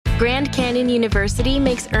Grand Canyon University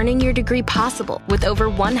makes earning your degree possible with over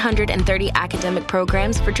 130 academic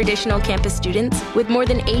programs for traditional campus students with more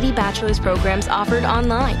than 80 bachelor's programs offered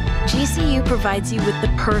online. GCU provides you with the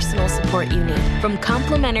personal support you need, from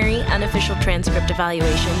complimentary unofficial transcript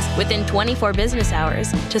evaluations within 24 business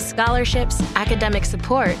hours to scholarships, academic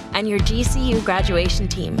support, and your GCU graduation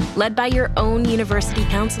team, led by your own university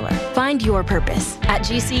counselor. Find your purpose at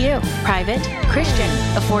GCU. Private, Christian,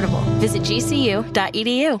 affordable. Visit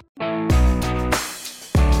gcu.edu.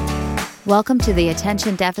 Welcome to the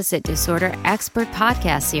Attention Deficit Disorder Expert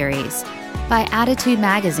Podcast Series by Attitude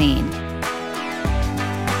Magazine.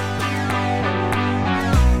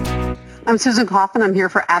 I'm Susan Coffin. I'm here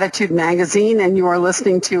for Attitude Magazine, and you are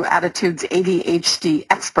listening to Attitude's ADHD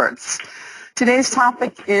Experts. Today's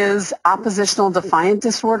topic is oppositional defiant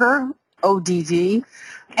disorder, ODD.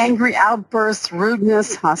 Angry outbursts,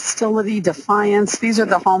 rudeness, hostility, defiance. These are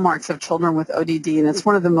the hallmarks of children with ODD, and it's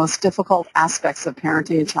one of the most difficult aspects of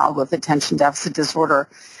parenting a child with attention deficit disorder,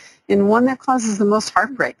 and one that causes the most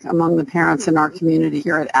heartbreak among the parents in our community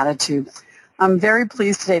here at Attitude. I'm very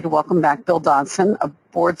pleased today to welcome back Bill Dodson, a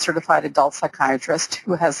board-certified adult psychiatrist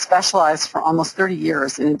who has specialized for almost 30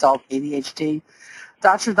 years in adult ADHD.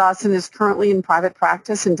 Dr. Dodson is currently in private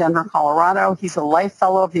practice in Denver, Colorado. He's a life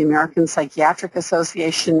fellow of the American Psychiatric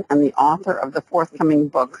Association and the author of the forthcoming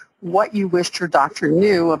book, What You Wished Your Doctor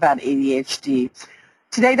Knew About ADHD.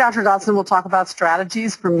 Today, Dr. Dodson will talk about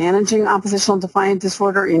strategies for managing oppositional defiant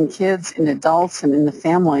disorder in kids, in adults, and in the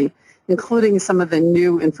family, including some of the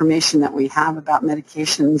new information that we have about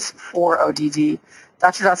medications for ODD.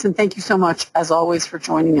 Dr. Dodson, thank you so much, as always, for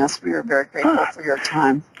joining us. We are very grateful for your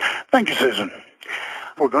time. Thank you, Susan.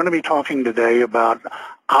 We're going to be talking today about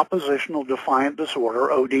oppositional defiant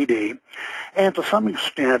disorder, ODD, and to some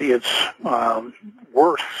extent its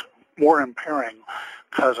worse, more impairing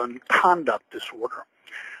cousin, conduct disorder.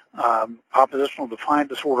 Oppositional defiant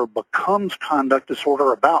disorder becomes conduct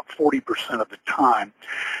disorder about 40% of the time,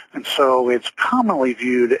 and so it's commonly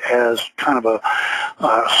viewed as kind of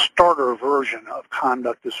a starter version of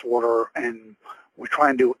conduct disorder, and we try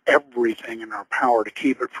and do everything in our power to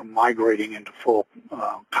keep it from migrating into full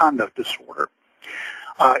conduct disorder.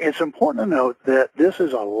 It's important to note that this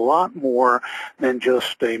is a lot more than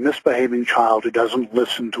just a misbehaving child who doesn't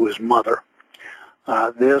listen to his mother.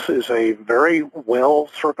 This is a very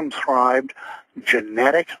well-circumscribed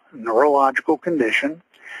genetic neurological condition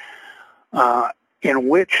in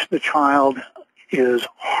which the child is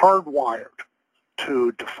hardwired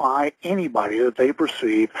to defy anybody that they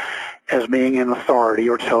perceive as being in authority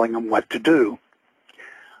or telling them what to do.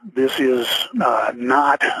 This is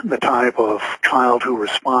not the type of child who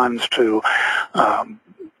responds to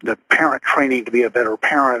the parent training to be a better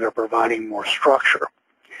parent or providing more structure.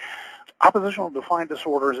 Oppositional defiant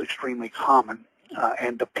disorder is extremely common,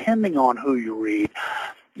 and depending on who you read,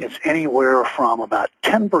 it's anywhere from about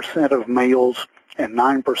 10% of males and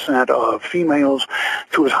 9% of females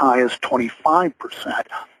to as high as 25%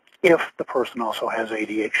 if the person also has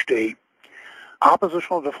ADHD.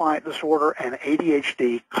 Oppositional defiant disorder and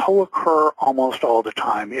ADHD co-occur almost all the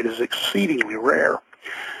time. It is exceedingly rare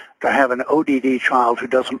to have an ODD child who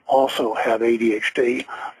doesn't also have ADHD.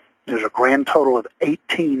 There's a grand total of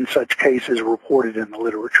 18 such cases reported in the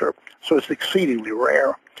literature, so it's exceedingly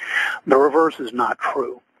rare. The reverse is not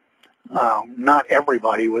true. Not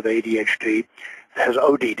everybody with ADHD has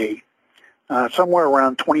ODD. Somewhere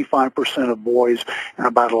around 25% of boys and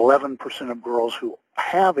about 11% of girls who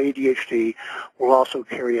have ADHD will also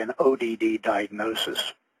carry an ODD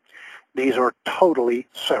diagnosis. These are totally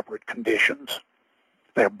separate conditions.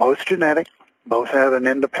 They're both genetic, both have an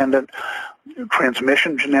independent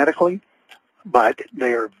transmission genetically, but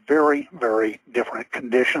they are very, very different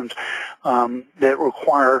conditions that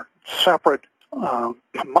require separate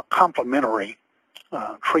complementary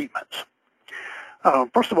treatments.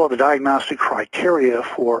 First of all, the diagnostic criteria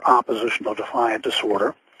for oppositional defiant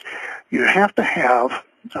disorder. You have to have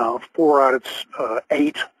 4 out of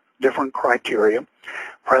 8 different criteria,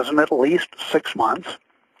 present at least 6 months,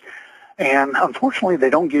 and unfortunately they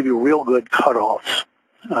don't give you real good cutoffs.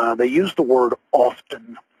 They use the word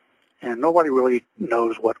often, and nobody really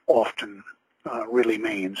knows what often really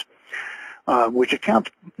means. Which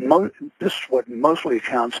accounts, this is what mostly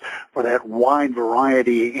accounts for that wide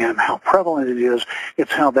variety in how prevalent it is.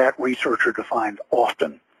 It's how that researcher defined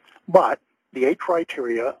often. But the 8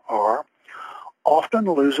 criteria are: often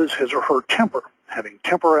loses his or her temper, having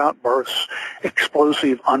temper outbursts,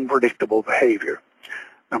 explosive, unpredictable behavior.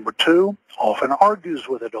 Number 2, often argues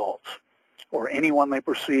with adults or anyone they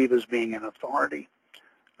perceive as being in authority.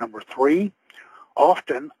 Number 3,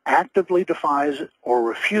 often actively defies or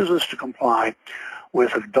refuses to comply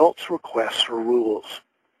with adults' requests or rules.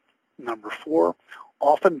 Number 4,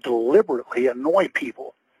 often deliberately annoy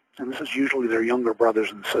people, and this is usually their younger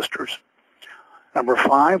brothers and sisters. Number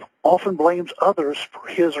 5, often blames others for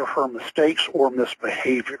his or her mistakes or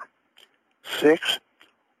misbehavior. 6,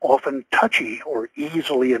 often touchy or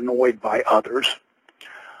easily annoyed by others.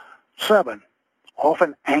 7,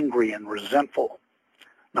 often angry and resentful.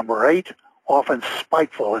 Number 8, often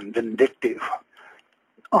spiteful and vindictive.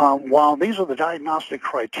 While these are the diagnostic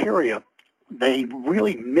criteria, they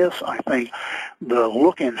really miss, I think, the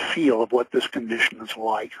look and feel of what this condition is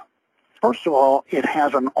like. First of all, it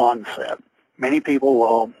has an onset. Many people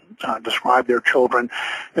will describe their children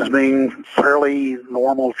as being fairly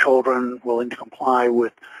normal children, willing to comply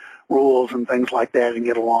with rules and things like that and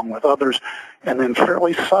get along with others. And then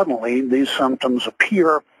fairly suddenly, these symptoms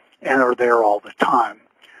appear and are there all the time.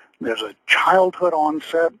 There's a childhood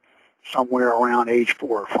onset somewhere around age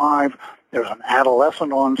 4 or 5. There's an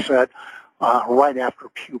adolescent onset right after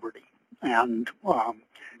puberty. And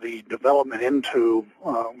the development into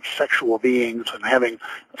sexual beings and having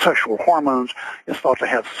sexual hormones is thought to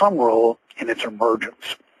have some role in its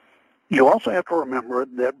emergence. You also have to remember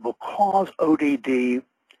that because ODD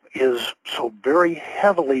is so very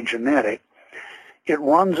heavily genetic, it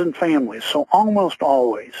runs in families. So almost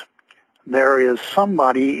always there is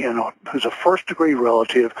somebody who's a first-degree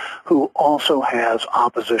relative who also has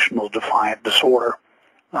oppositional defiant disorder.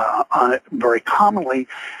 Very commonly,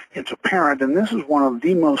 it's apparent, and this is one of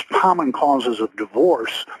the most common causes of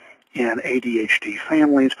divorce in ADHD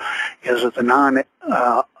families, is that the non-ADHD,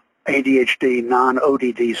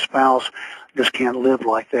 non-ODD spouse just can't live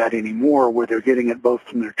like that anymore, where they're getting it both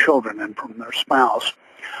from their children and from their spouse.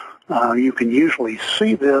 You can usually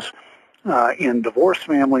see this in divorce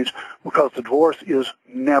families because the divorce is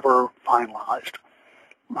never finalized.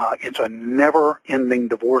 It's a never-ending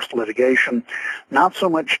divorce litigation, not so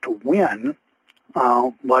much to win,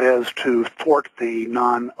 but as to thwart the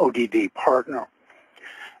non-ODD partner.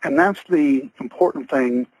 And that's the important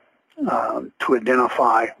thing to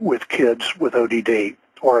identify with kids with ODD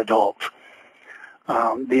or adults.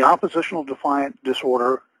 The oppositional defiant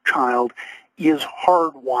disorder child is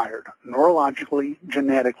hardwired neurologically,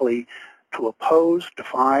 genetically, to oppose,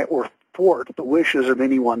 defy, or thwart the wishes of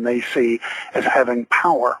anyone they see as having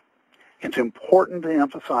power. It's important to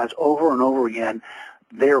emphasize over and over again,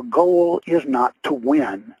 their goal is not to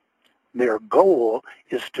win. Their goal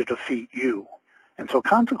is to defeat you. And so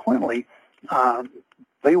consequently,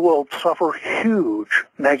 they will suffer huge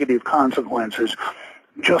negative consequences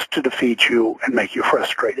just to defeat you and make you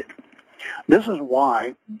frustrated. This is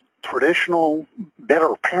why traditional, better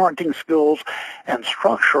parenting skills and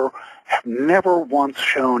structure have never once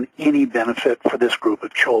shown any benefit for this group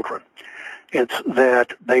of children. It's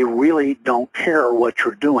that they really don't care what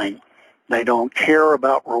you're doing. They don't care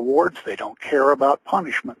about rewards. They don't care about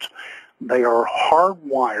punishments. They are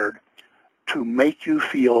hardwired to make you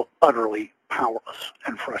feel utterly powerless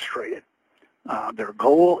and frustrated. Their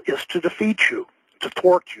goal is to defeat you, to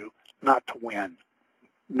thwart you, not to win.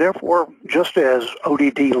 Therefore, just as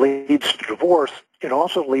ODD leads to divorce, it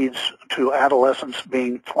also leads to adolescents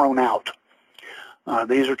being thrown out.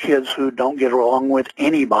 These are kids who don't get along with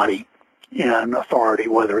anybody in authority,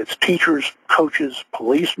 whether it's teachers, coaches,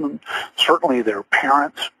 policemen, certainly their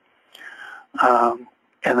parents. And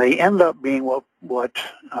they end up being what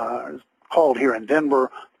is called here in Denver,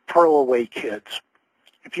 throwaway kids.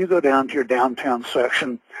 If you go down to your downtown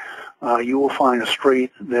section, you will find a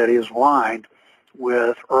street that is lined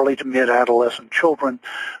with early to mid-adolescent children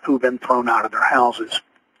who've been thrown out of their houses.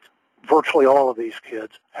 Virtually all of these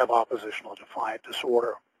kids have oppositional defiant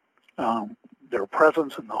disorder. Their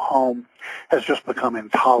presence in the home has just become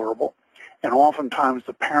intolerable, and oftentimes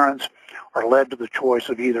the parents are led to the choice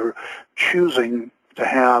of either choosing to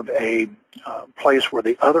have a place where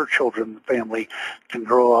the other children in the family can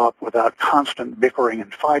grow up without constant bickering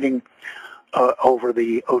and fighting over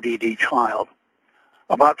the ODD child.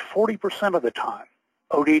 About 40% of the time,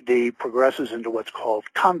 ODD progresses into what's called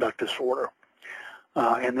conduct disorder.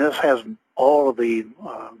 And this has all of the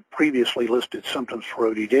previously listed symptoms for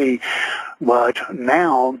ODD, but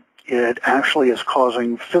now it actually is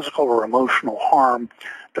causing physical or emotional harm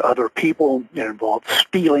to other people. It involves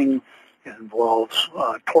stealing. It involves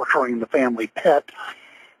torturing the family pet,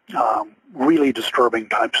 really disturbing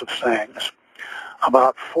types of things.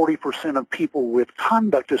 About 40% of people with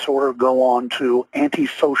conduct disorder go on to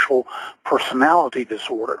antisocial personality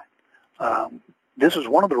disorder. This is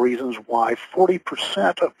one of the reasons why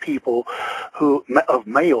 40% of people of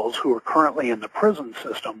males who are currently in the prison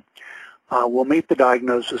system will meet the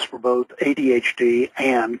diagnosis for both ADHD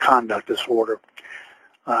and conduct disorder.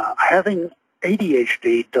 Having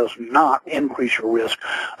ADHD does not increase your risk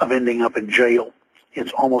of ending up in jail.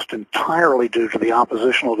 It's almost entirely due to the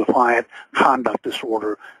oppositional defiant conduct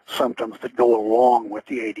disorder symptoms that go along with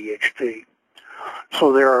the ADHD.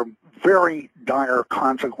 So there are very dire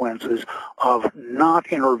consequences of not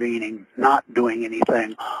intervening, not doing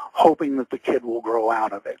anything, hoping that the kid will grow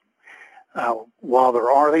out of it. While there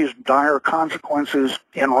are these dire consequences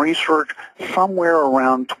in research, somewhere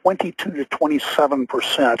around 22 to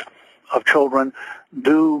 27% of children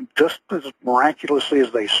do just as miraculously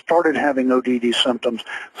as they started having ODD symptoms,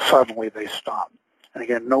 suddenly they stop. And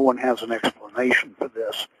again, no one has an explanation for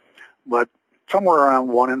this, but somewhere around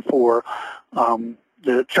 1 in 4,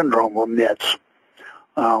 the syndrome remits.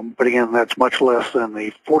 But again, that's much less than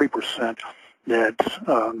the 40% that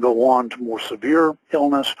go on to more severe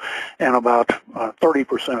illness, and about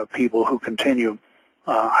 30% of people who continue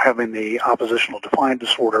having the oppositional defiant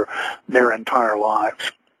disorder their entire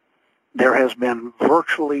lives. There has been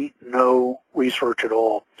virtually no research at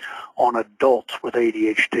all on adults with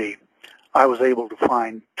ADHD. I was able to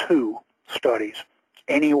find 2 studies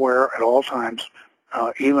anywhere at all times,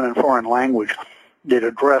 even in foreign language, that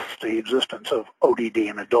address the existence of ODD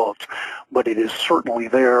in adults. But it is certainly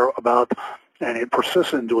there and it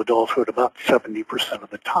persists into adulthood about 70% of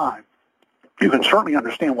the time. You can certainly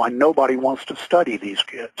understand why nobody wants to study these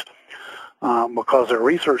kids, because their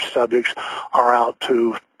research subjects are out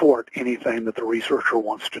to thwart anything that the researcher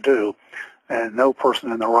wants to do. And no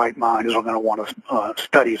person in their right mind is going to want to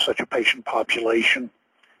study such a patient population.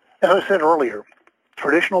 As I said earlier,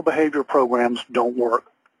 traditional behavior programs don't work,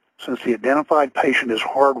 since the identified patient is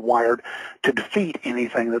hardwired to defeat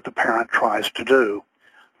anything that the parent tries to do.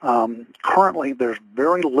 Currently, there's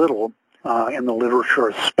very little in the literature,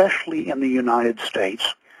 especially in the United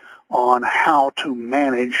States, on how to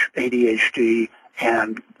manage ADHD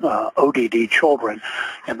and ODD children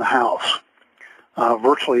in the house.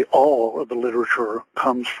 Virtually all of the literature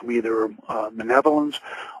comes from either the Netherlands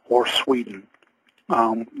or Sweden.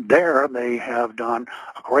 There, they have done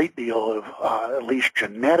a great deal of at least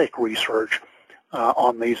genetic research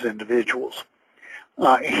on these individuals.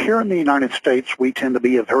 Here in the United States, we tend to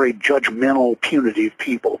be a very judgmental, punitive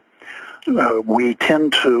people. We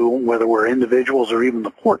tend to, whether we're individuals or even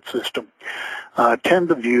the court system, tend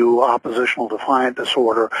to view oppositional defiant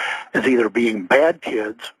disorder as either being bad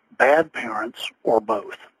kids, bad parents, or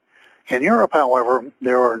both. In Europe, however,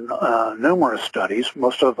 there are numerous studies,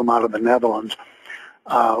 most of them out of the Netherlands,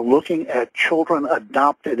 looking at children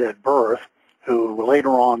adopted at birth who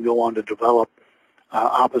later on go on to develop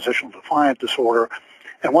oppositional defiant disorder.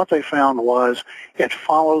 And what they found was it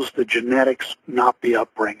follows the genetics, not the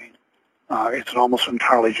upbringing. It's an almost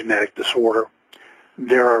entirely genetic disorder.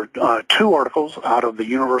 There are 2 articles out of the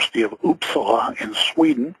University of Uppsala in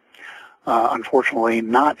Sweden, unfortunately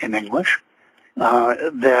not in English,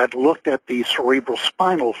 that looked at the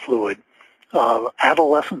cerebrospinal fluid of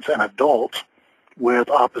adolescents and adults with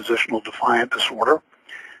oppositional defiant disorder,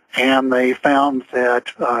 and they found that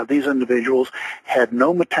these individuals had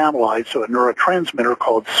no metabolites of a neurotransmitter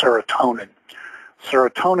called serotonin.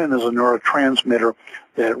 Serotonin is a neurotransmitter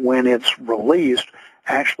that, when it's released,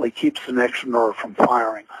 actually keeps the next nerve from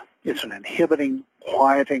firing. It's an inhibiting,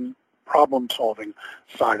 quieting, problem-solving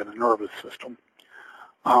side of the nervous system.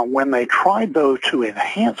 When they tried, though, to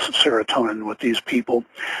enhance serotonin with these people,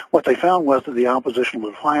 what they found was that the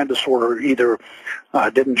oppositional defiant disorder either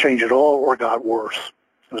didn't change at all or got worse.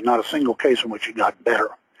 There was not a single case in which it got better.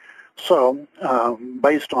 So,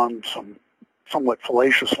 based on some somewhat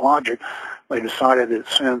fallacious logic, they decided that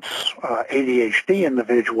since ADHD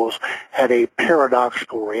individuals had a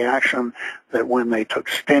paradoxical reaction that when they took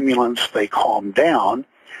stimulants they calmed down,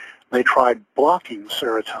 they tried blocking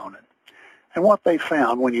serotonin. And what they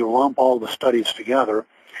found when you lump all the studies together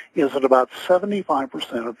is that about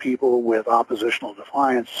 75% of people with oppositional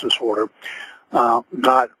defiance disorder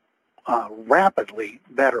got rapidly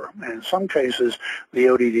better. And in some cases, the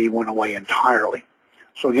ODD went away entirely.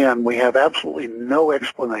 So again, we have absolutely no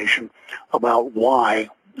explanation about why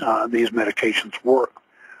these medications work.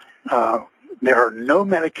 There are no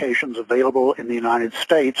medications available in the United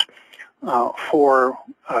States for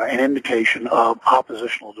an indication of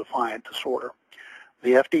oppositional defiant disorder.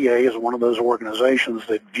 The FDA is one of those organizations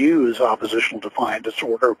that views oppositional defiant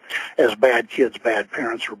disorder as bad kids, bad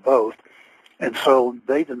parents, or both. And so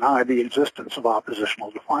they deny the existence of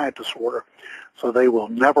oppositional defiant disorder. So they will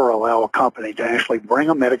never allow a company to actually bring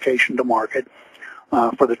a medication to market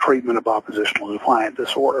for the treatment of oppositional defiant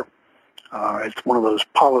disorder. It's one of those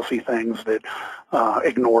policy things that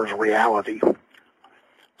ignores reality.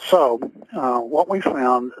 So what we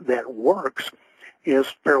found that works is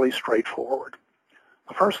fairly straightforward.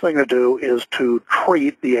 The first thing to do is to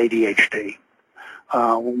treat the ADHD.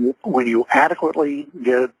 When you adequately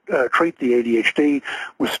treat the ADHD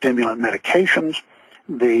with stimulant medications,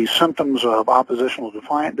 the symptoms of oppositional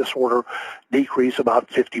defiant disorder decrease about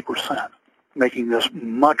 50%, making this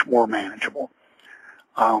much more manageable.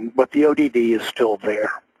 But the ODD is still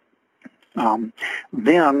there. Then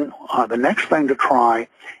the next thing to try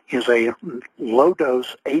is a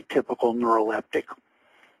low-dose atypical neuroleptic.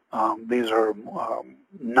 These are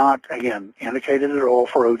not, again, indicated at all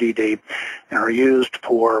for ODD and are used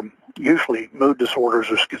for usually mood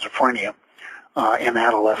disorders or schizophrenia in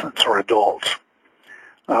adolescents or adults.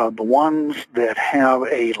 The ones that have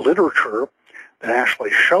a literature that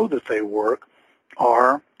actually show that they work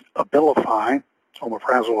are Abilify,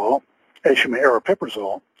 omeprazole,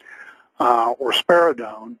 aripiprazole, or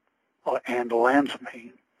spiridone, and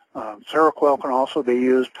olanzapine. Seroquel can also be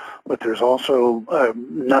used, but there's also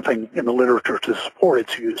nothing in the literature to support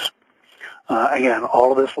its use. Again,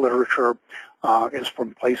 all of this literature is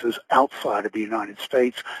from places outside of the United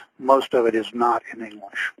States. Most of it is not in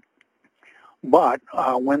English. But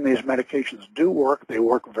when these medications do work, they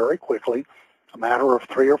work very quickly, a matter of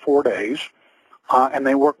 3 or 4 days, and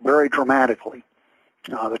they work very dramatically.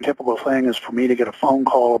 The typical thing is for me to get a phone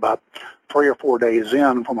call about 3 or 4 days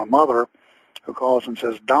in from a mother who calls and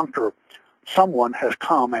says, "Doctor, someone has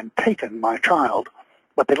come and taken my child,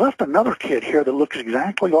 but they left another kid here that looks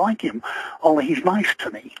exactly like him, only he's nice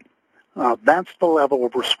to me." That's the level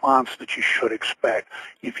of response that you should expect.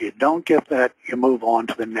 If you don't get that, you move on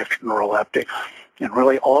to the next neuroleptic. And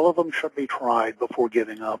really, all of them should be tried before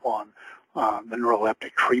giving up on the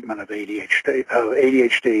neuroleptic treatment of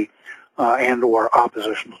ADHD and or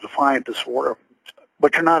oppositional defiant disorder.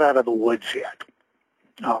 But you're not out of the woods yet.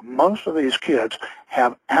 Most of these kids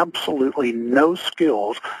have absolutely no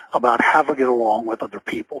skills about how to get along with other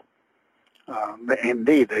people.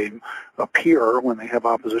 Indeed, they appear, when they have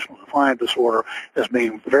oppositional defiant disorder, as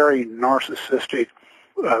being very narcissistic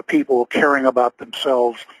people caring about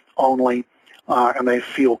themselves only, and they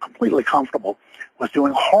feel completely comfortable with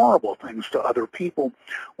doing horrible things to other people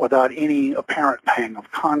without any apparent pang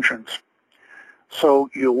of conscience. So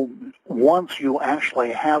once you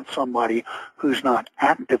actually have somebody who's not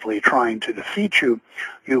actively trying to defeat you,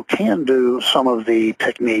 you can do some of the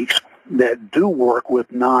techniques that do work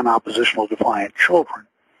with non-oppositional defiant children.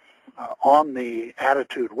 On the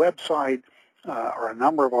Attitude website are a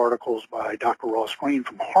number of articles by Dr. Ross Green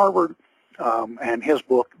from Harvard, and his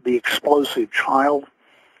book, The Explosive Child,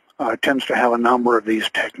 tends to have a number of these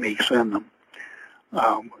techniques in them.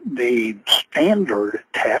 The standard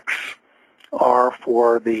texts are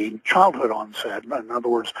for the childhood onset. In other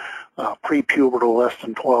words, pre-pubertal, less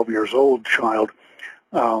than 12 years old child.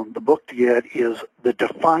 The book to get is The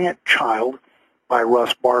Defiant Child by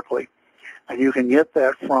Russ Barkley. And you can get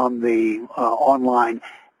that from the online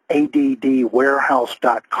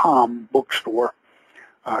addwarehouse.com bookstore.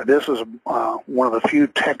 This is one of the few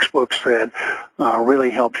textbooks that really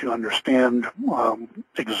helps you understand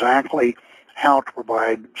exactly how to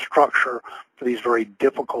provide structure for these very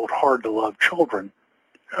difficult, hard-to-love children.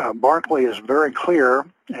 Barkley is very clear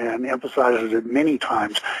and emphasizes it many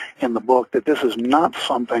times in the book that this is not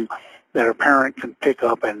something that a parent can pick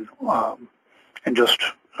up and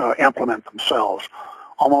just implement themselves.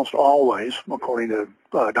 Almost always, according to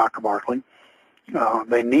Dr. Barkley,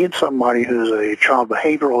 they need somebody who's a child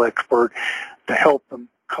behavioral expert to help them,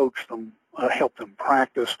 coach them, help them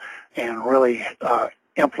practice, and really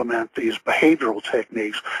implement these behavioral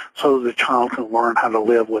techniques so that the child can learn how to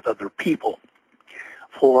live with other people.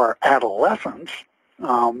 For adolescents,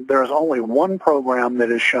 there's only one program that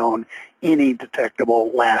has shown any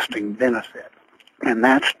detectable lasting benefit, and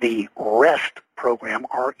that's the REST program,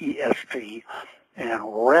 R-E-S-T, and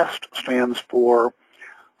REST stands for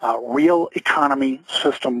Real Economy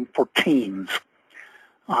System for Teens,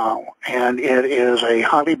 and it is a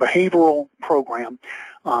highly behavioral program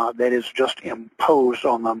that is just imposed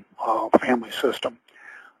on the family system.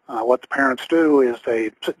 What the parents do is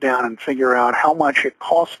they sit down and figure out how much it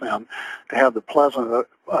costs them to have the pleasure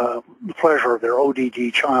of their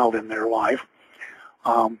ODD child in their life.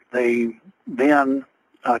 They then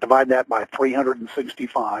divide that by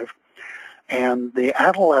 365, and the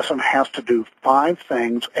adolescent has to do 5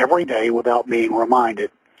 things every day without being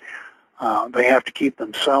reminded. They have to keep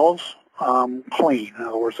themselves clean. In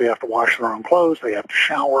other words, they have to wash their own clothes, they have to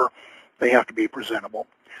shower, they have to be presentable.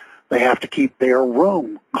 They have to keep their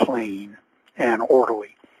room clean and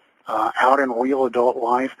orderly. Out in real adult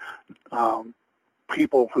life,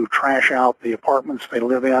 people who trash out the apartments they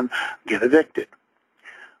live in get evicted.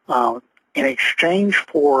 In exchange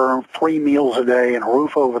for 3 meals a day and a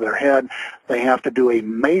roof over their head, they have to do a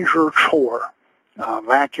major chore,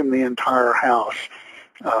 vacuum the entire house,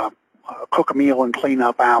 cook a meal and clean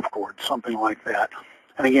up afterwards, something like that.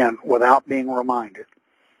 And again, without being reminded.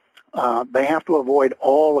 They have to avoid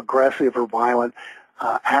all aggressive or violent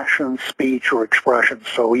action, speech, or expressions,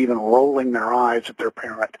 so even rolling their eyes at their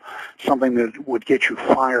parent, something that would get you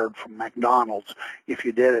fired from McDonald's if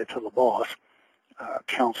you did it to the boss,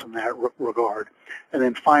 counts in that regard. And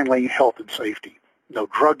then finally, health and safety. No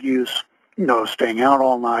drug use, no staying out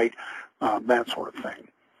all night, that sort of thing.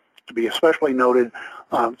 To be especially noted,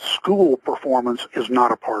 school performance is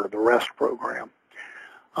not a part of the REST program.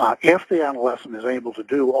 If the adolescent is able to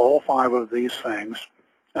do all 5 of these things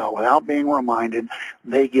without being reminded,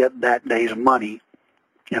 they get that day's money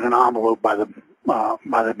in an envelope by the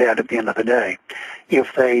bed at the end of the day.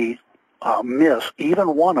 If they miss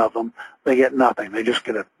even one of them, they get nothing. They just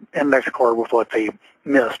get an index card with what they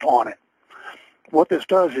missed on it. What this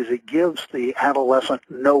does is it gives the adolescent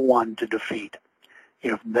no one to defeat.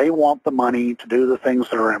 If they want the money to do the things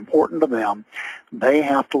that are important to them, they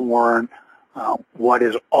have to learn what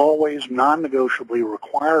is always non-negotiably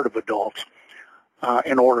required of adults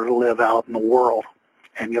in order to live out in the world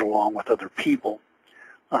and get along with other people.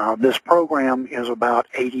 This program is about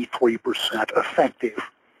 83% effective,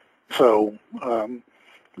 so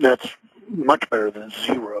that's much better than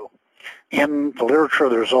 0. In the literature,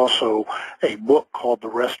 there's also a book called The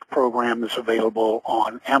REST Program that's available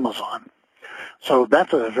on Amazon. So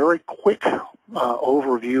that's a very quick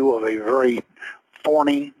overview of a very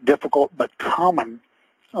thorny, difficult, but common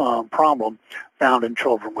problem found in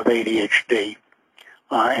children with ADHD.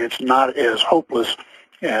 And it's not as hopeless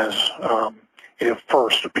as it at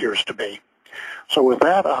first appears to be. So with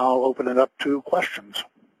that, I'll open it up to questions.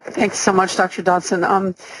 Thanks so much, Dr.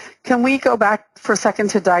 Dodson. Can we go back for a second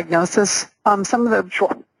to diagnosis? Some of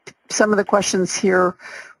the questions here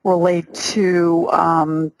relate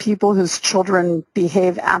to people whose children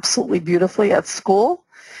behave absolutely beautifully at school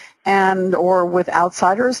and or with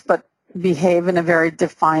outsiders, but behave in a very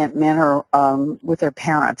defiant manner with their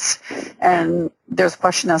parents. And there's a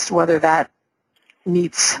question as to whether that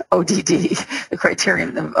meets ODD, the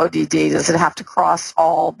criterion of ODD. Does it have to cross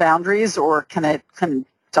all boundaries, or can it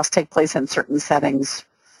just take place in certain settings?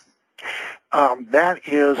 That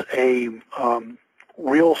is a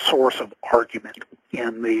real source of argument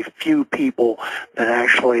in the few people that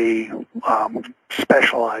actually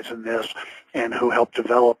specialize in this and who help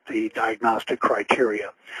develop the diagnostic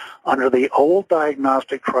criteria. Under the old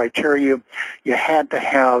diagnostic criteria, you had to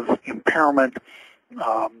have impairment,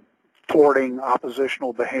 thwarting,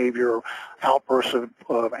 oppositional behavior, outbursts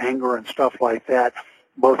of anger and stuff like that,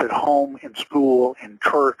 both at home, in school, in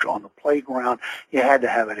church, on the playground. You had to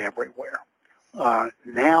have it everywhere.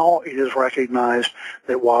 Now it is recognized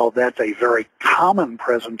that while that's a very common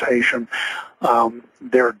presentation,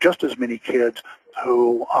 there are just as many kids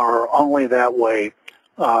who are only that way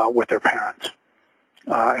with their parents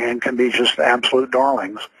and can be just absolute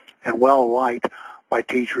darlings and well liked by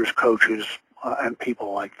teachers, coaches, and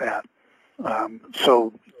people like that.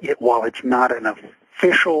 So while it's not an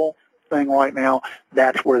official thing right now,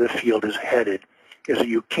 that's where the field is headed, is that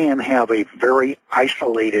you can have a very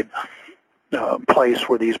isolated place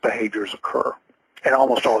where these behaviors occur. And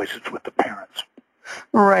almost always it's with the parents.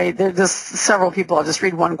 Right. There are just several people. I'll just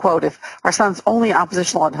read one quote. If our son's only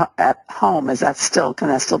oppositional at home, can that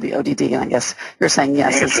still be ODD? And I guess you're saying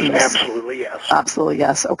yes. Absolutely yes. Absolutely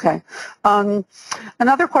yes. Okay.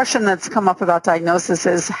 Another question that's come up about diagnosis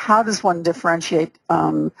is, how does one differentiate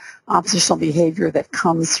oppositional behavior that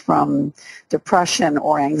comes from depression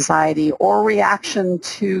or anxiety or reaction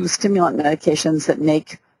to stimulant medications that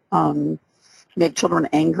make children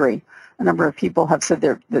angry? A number of people have said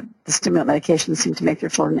that the stimulant medications seem to make their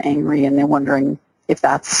children angry, and they're wondering if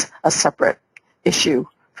that's a separate issue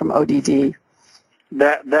from ODD.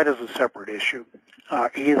 That is a separate issue.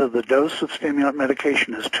 Either the dose of stimulant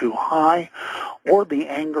medication is too high, or the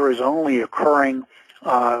anger is only occurring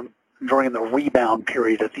during the rebound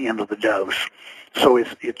period at the end of the dose. So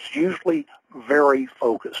it's usually very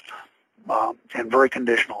focused. And very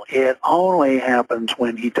conditional. It only happens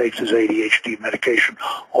when he takes his ADHD medication,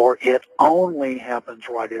 or it only happens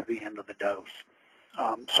right at the end of the dose.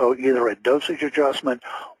 So either a dosage adjustment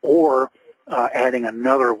or adding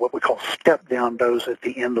another, what we call step-down dose at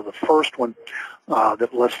the end of the first one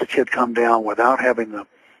that lets the kid come down without having the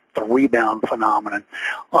rebound phenomenon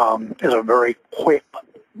is a very quick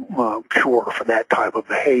cure for that type of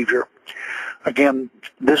behavior. Again,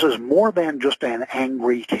 this is more than just an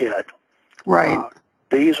angry kid. Right.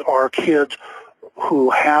 These are kids who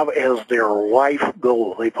have as their life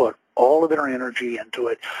goal, they put all of their energy into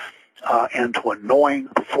it, into annoying,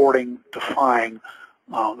 thwarting, defying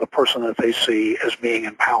the person that they see as being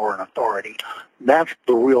in power and authority. That's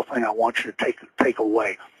the real thing I want you to take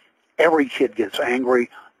away. Every kid gets angry.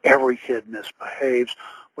 Every kid misbehaves.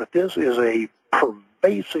 But this is a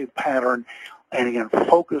pervasive pattern, and again,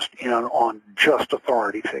 focused in on just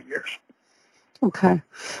authority figures. Okay.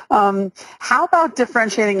 How about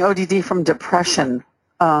differentiating ODD from depression?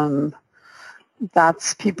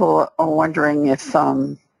 That's people are wondering if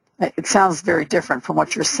it sounds very different from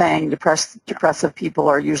what you're saying. Depressive people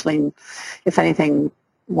are usually, if anything,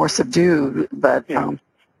 more subdued, but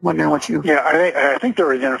wondering what you... Yeah, I think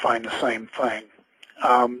they're identifying the same thing.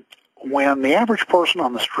 When the average person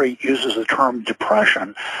on the street uses the term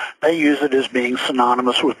depression, they use it as being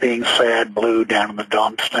synonymous with being sad, blue, down in the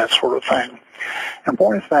dumps, that sort of thing. In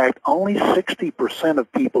point of fact, only 60%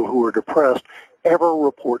 of people who are depressed ever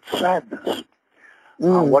report sadness.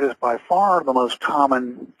 What is by far the most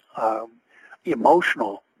common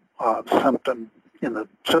emotional symptom in the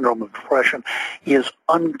syndrome of depression is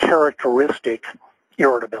uncharacteristic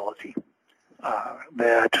irritability.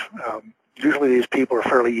 Usually these people are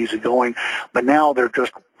fairly easygoing, but now they're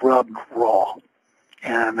just rubbed raw,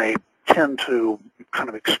 and they tend to kind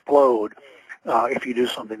of explode if you do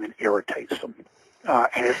something that irritates them.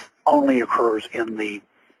 And it only occurs in the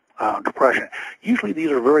depression. Usually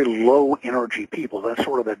these are very low energy people. That's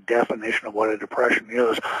sort of the definition of what a depression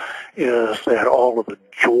is that all of the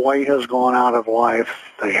joy has gone out of life.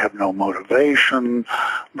 They have no motivation,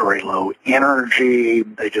 very low energy.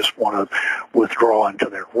 They just want to withdraw into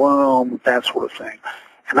their room, that sort of thing.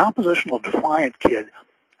 An oppositional defiant kid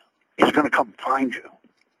is going to come find you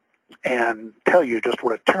and tell you just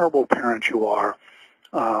what a terrible parent you are,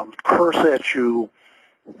 curse at you.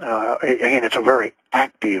 Again, it's a very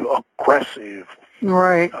active, aggressive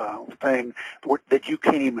thing that you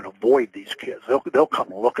can't even avoid these kids. They'll come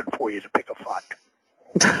looking for you to pick a fight.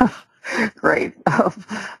 Great.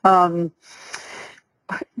 And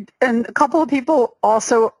a couple of people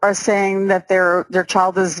also are saying that their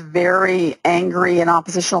child is very angry and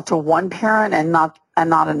oppositional to one parent and not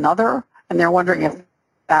another, and they're wondering if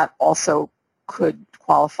that also could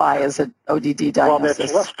qualify as an ODD diagnosis. Well,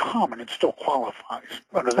 that's less common. It still qualifies.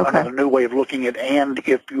 Another new way of looking at, and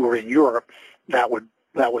if you were in Europe, that would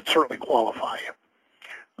certainly qualify you.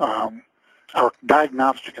 Our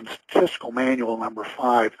Diagnostic and Statistical Manual number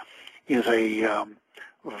 5 is a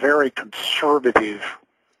very conservative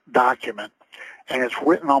document, and it's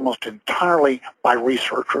written almost entirely by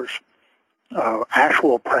researchers,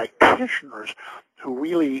 actual practitioners who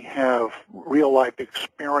really have real-life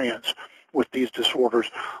experience with these disorders,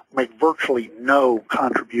 make virtually no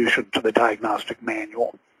contribution to the diagnostic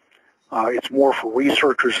manual. It's more for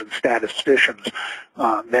researchers and statisticians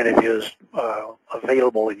than it is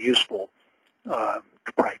available and useful to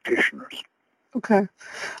practitioners. Okay.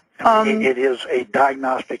 It is a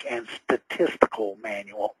diagnostic and statistical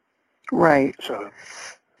manual. Right. So,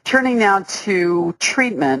 turning now to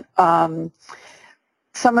treatment,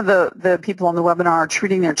 some of the people on the webinar are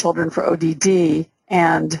treating their children for ODD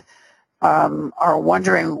and are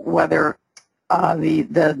wondering whether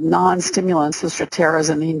the non-stimulants, the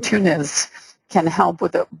Strateras and the Intunives, can help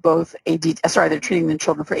with both ADD. Sorry, they're treating the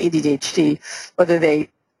children for ADHD, whether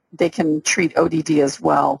they can treat ODD as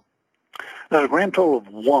well. There's a grand total of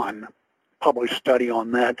one published study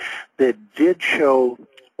on that did show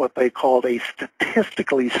what they called a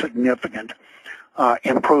statistically significant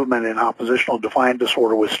improvement in oppositional defiant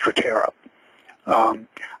disorder with Stratera.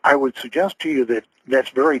 I would suggest to you that that's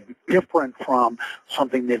very different from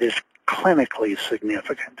something that is clinically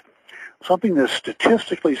significant. Something that's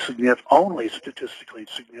statistically significant, only statistically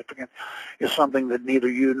significant, is something that neither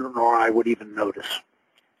you nor I would even notice.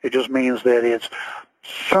 It just means that it's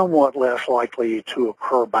somewhat less likely to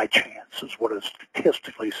occur by chance, is what a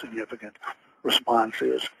statistically significant response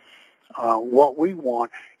is. What we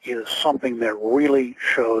want is something that really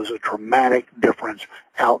shows a dramatic difference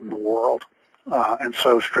out in the world. And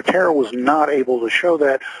so Stratera was not able to show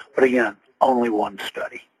that, but again, only one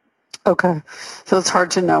study. Okay. So it's hard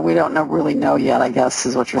to know. We don't really know yet, I guess,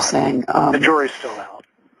 is what you're saying. The jury's still out.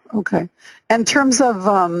 Okay. In terms of,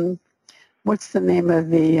 what's the name of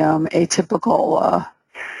the atypical...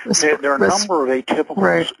 there are a number of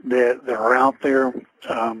atypicals that are out there.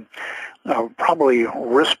 Probably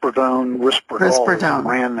risperidone is the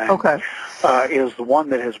brand name, is the one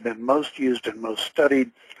that has been most used and most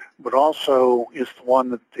studied, but also is the one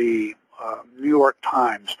that the New York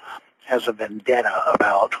Times has a vendetta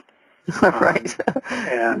about. Right.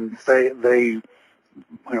 And they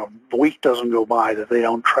the week doesn't go by that they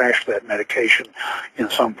don't trash that medication in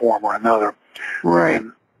some form or another. Right.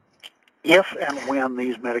 And if and when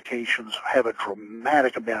these medications have a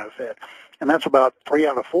dramatic benefit, and that's about 3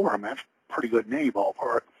 out of 4 of them, that's pretty good in any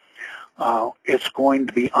ballpark, it's going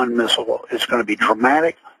to be unmissable. It's going to be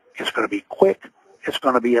dramatic, it's going to be quick, it's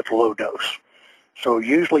going to be at low dose. So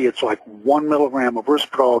usually it's like 1 milligram of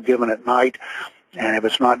Risperdal given at night, and if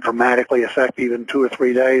it's not dramatically effective in 2 or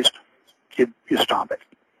 3 days, you stop it.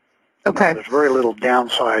 Okay. There's very little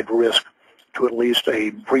downside risk to at least a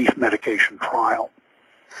brief medication trial.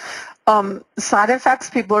 Side effects,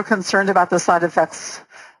 people are concerned about the side effects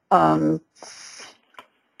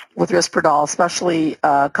with Risperdal, especially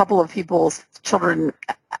a couple of people's children,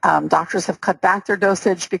 doctors have cut back their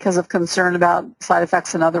dosage because of concern about side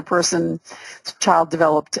effects. Another person's child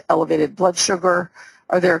developed elevated blood sugar.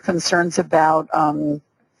 Are there concerns about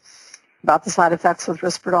the side effects with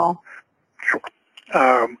Risperdal? Sure.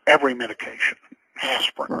 Every medication,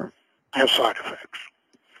 aspirin, has side effects.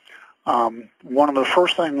 One of the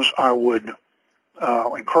first things I would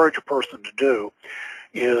encourage a person to do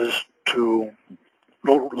is to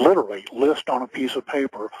literally list on a piece of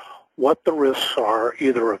paper what the risks are,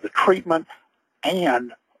 either of the treatment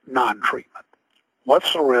and non-treatment.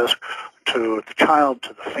 What's the risk to the child,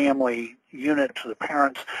 to the family unit, to the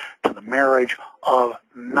parents, to the marriage of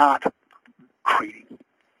not treating?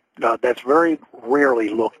 That's very rarely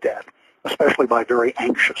looked at, especially by very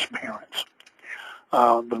anxious parents.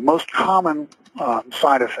 The most common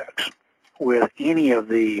side effects with any of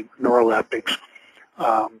the neuroleptics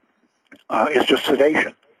is just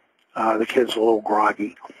sedation. The kid's a little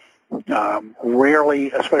groggy.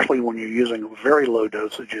 Rarely, especially when you're using very low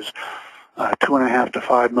dosages, 2.5 to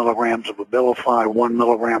 5 milligrams of Abilify, 1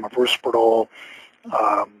 milligram of Risperdal,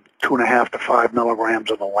 2.5 to 5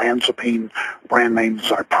 milligrams of olanzapine, brand name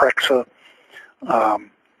Zyprexa.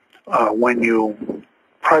 When you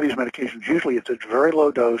try these medications, usually it's at very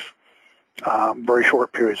low dose, very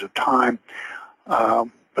short periods of time.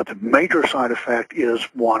 But the major side effect is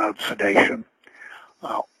one of sedation.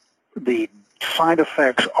 The side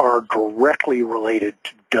effects are directly related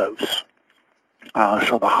to dose.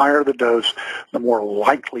 So the higher the dose, the more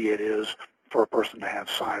likely it is for a person to have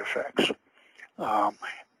side effects.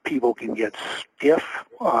 People can get stiff,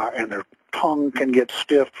 and their tongue can get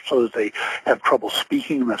stiff so that they have trouble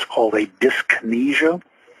speaking. That's called a dyskinesia.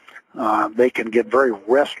 They can get very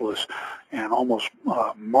restless and almost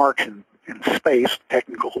march in space. The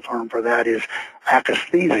technical term for that is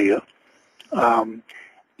akathisia.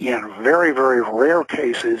 In very, very rare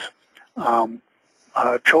cases,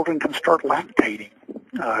 children can start lactating.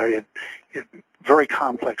 It's very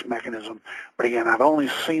complex mechanism. But again, I've only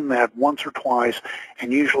seen that once or twice,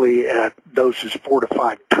 and usually at doses 4 to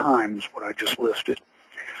 5 times what I just listed.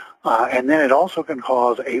 And then it also can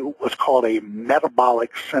cause what's called a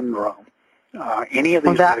metabolic syndrome. Any of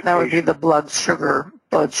these medications, that would be the blood sugar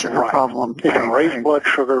right, problem. It can raise blood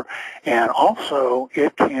sugar, and also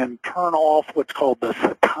it can turn off what's called the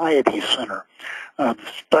satiety center, the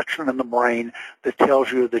section in the brain that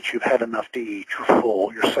tells you that you've had enough to eat, you're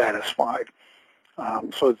full, you're satisfied.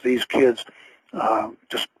 So these kids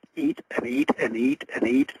just eat and eat and eat and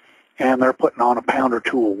eat, and they're putting on a pound or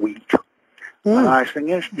 2 a week. The nice thing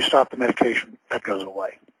is, you stop the medication, that goes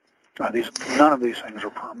away. None of these things are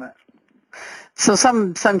permanent. So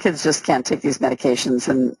some kids just can't take these medications,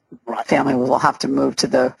 and Right. family will have to move to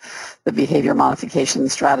the behavior modification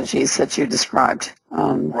strategies that you described.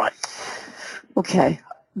 Right. Okay.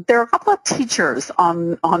 There are a couple of teachers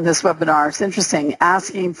on this webinar, it's interesting,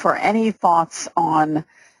 asking for any thoughts on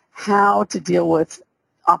how to deal with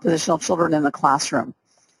oppositional children in the classroom.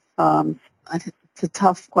 It's a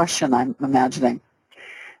tough question, I'm imagining.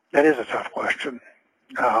 That is a tough question.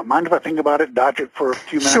 Mind if I think about it, dodge it for a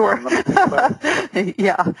few minutes? Sure. And let me think about it?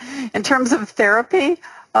 Yeah. In terms of therapy,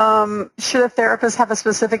 should a therapist have a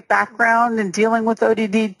specific background in dealing with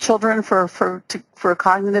ODD children for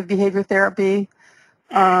cognitive behavior therapy?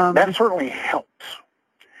 That certainly helps.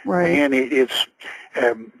 Right. And it's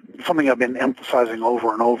something I've been emphasizing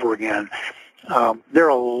over and over again. There are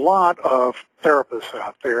a lot of therapists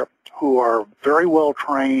out there who are very well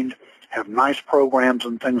trained, have nice programs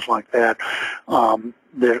and things like that,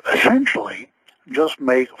 that essentially just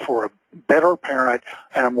make for a better parent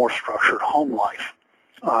and a more structured home life.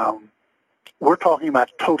 We're talking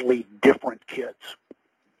about totally different kids.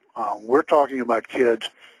 We're talking about kids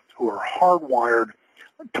who are hardwired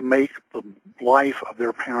to make the life of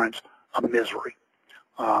their parents a misery.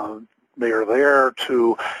 They are there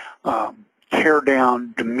to tear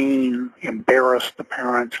down, demean, embarrass the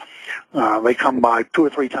parents. They come by 2 or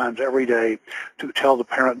 3 times every day to tell the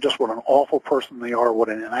parent just what an awful person they are, what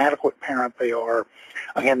an inadequate parent they are.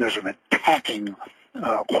 Again, there's an attacking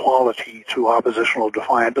quality to oppositional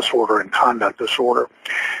defiant disorder and conduct disorder.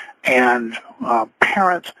 And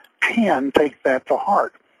parents can take that to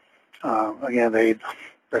heart. Again, they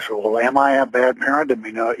say, well, am I a bad parent? I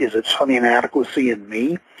mean, is it some inadequacy in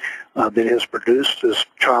me that has produced this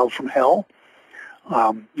child from hell?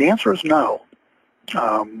 The answer is no.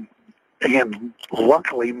 Again,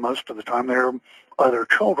 luckily, most of the time there are other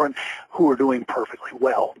children who are doing perfectly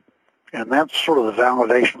well. And that's sort of the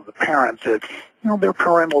validation of the parent that, their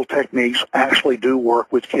parental techniques actually do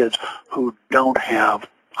work with kids who don't have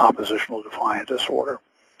oppositional defiant disorder.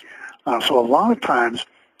 So a lot of times,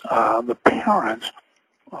 the parents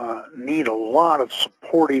need a lot of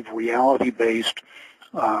supportive, reality-based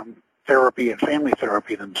therapy and family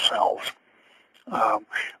therapy themselves.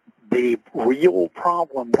 The real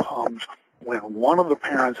problem comes when one of the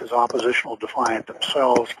parents is oppositional defiant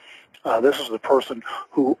themselves. This is the person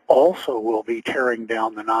who also will be tearing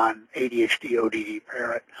down the non-ADHD ODD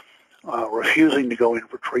parent, refusing to go in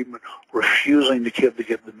for treatment, refusing the kid to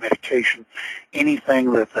get the medication.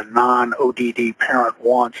 Anything that the non-ODD parent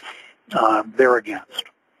wants, they're against.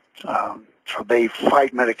 So they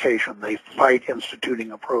fight medication, they fight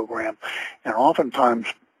instituting a program, and oftentimes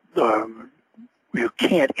you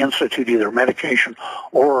can't institute either medication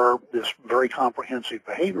or this very comprehensive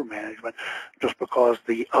behavior management just because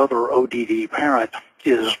the other ODD parent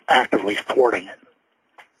is actively thwarting it.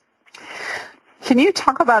 Can you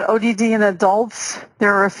talk about ODD in adults?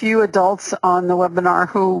 There are a few adults on the webinar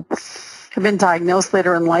who have been diagnosed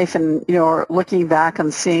later in life and, are looking back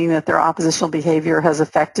and seeing that their oppositional behavior has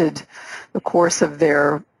affected the course of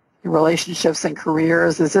their relationships and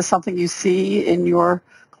careers. Is this something you see in your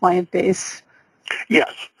client base?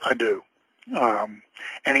 Yes, I do. And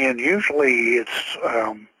again, usually it's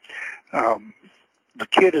the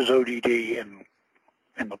kid is ODD in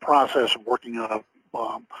the process of working on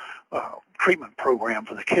a treatment program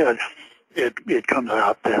for the kid. It comes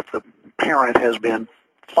out that the parent has been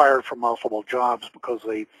fired from multiple jobs because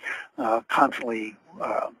they constantly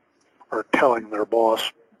are telling their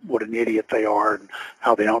boss what an idiot they are and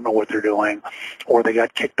how they don't know what they're doing, or they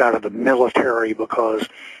got kicked out of the military because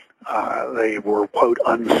they were, quote,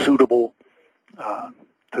 unsuitable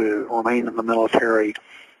to remain in the military,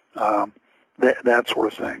 that sort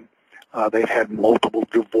of thing. They've had multiple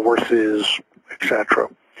divorces, etc.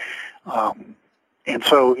 And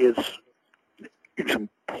so it's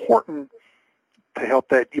important to help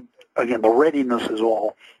that. Again, the readiness is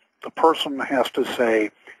all. The person has to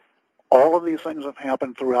say, all of these things have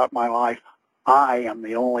happened throughout my life. I am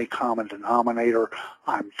the only common denominator.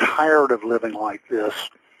 I'm tired of living like this.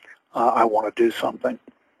 I want to do something.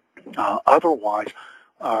 Otherwise,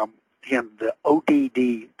 again, the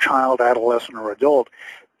ODD child, adolescent, or adult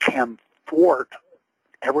can thwart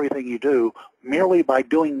everything you do merely by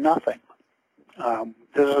doing nothing.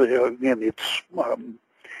 This is, again, it's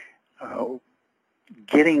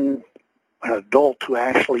getting an adult to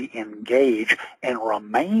actually engage and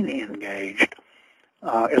remain engaged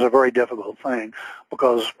is a very difficult thing,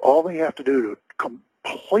 because all they have to do to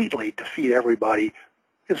completely defeat everybody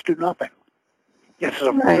is do nothing. It's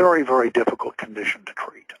a very, very difficult condition to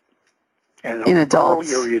treat. And in the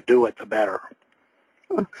adults, earlier you do it, the better.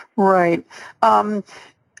 Right.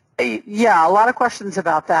 Yeah, a lot of questions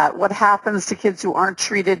about that. What happens to kids who aren't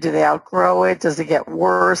treated? Do they outgrow it? Does it get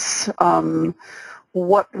worse?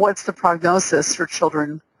 What's the prognosis for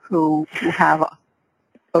children who have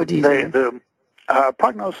ODD? The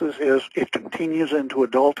prognosis is it continues into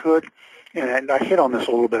adulthood, and I hit on this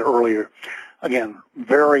a little bit earlier. Again,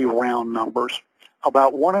 very round numbers.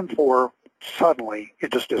 About 1 in 4, suddenly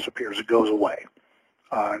it just disappears. It goes away.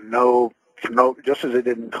 Just as it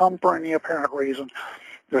didn't come for any apparent reason,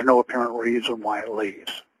 there's no apparent reason why it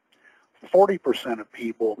leaves. 40% of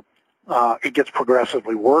people, it gets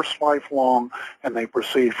progressively worse lifelong, and they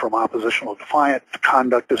proceed from oppositional defiant to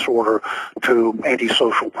conduct disorder to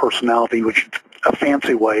antisocial personality, which is a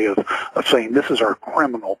fancy way of saying this is our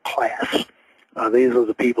criminal class. These are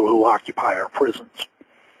the people who occupy our prisons.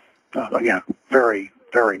 Again, very,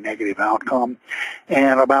 very negative outcome.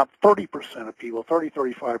 And about 30% of people,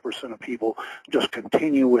 35% of people just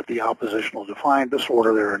continue with the oppositional defiant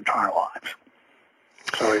disorder their entire lives.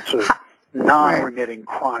 So it's a non-remitting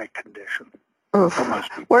chronic condition for most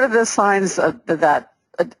people. What are the signs that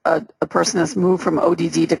a person has moved from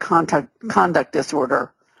ODD to conduct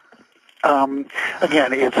disorder?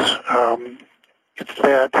 Again, it's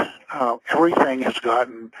that everything has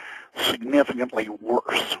gotten significantly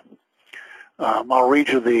worse. I'll read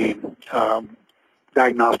you the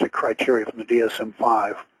diagnostic criteria from the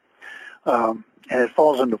DSM-5, and it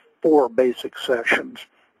falls into 4 basic sections.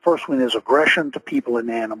 First one is aggression to people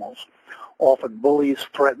and animals. often bullies,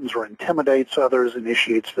 threatens or intimidates others,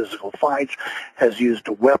 initiates physical fights, has used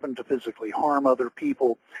a weapon to physically harm other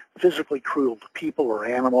people, physically cruel to people or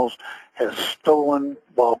animals, has stolen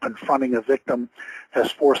while confronting a victim,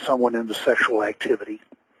 has forced someone into sexual activity.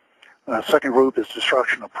 Second group is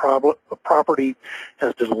destruction of property,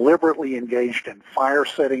 has deliberately engaged in fire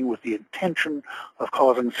setting with the intention of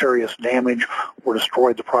causing serious damage or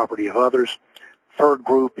destroyed the property of others. Third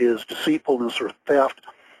group is deceitfulness or theft,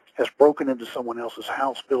 has broken into someone else's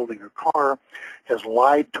house, building, or car, has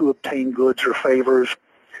lied to obtain goods or favors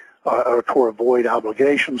or to avoid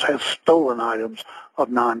obligations, has stolen items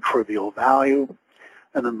of non-trivial value.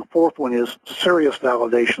 And then the fourth one is serious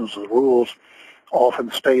violations of the rules,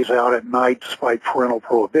 often stays out at night despite parental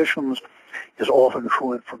prohibitions, is often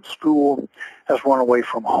truant from school, has run away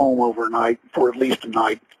from home overnight for at least a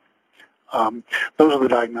night. Those are the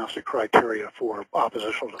diagnostic criteria for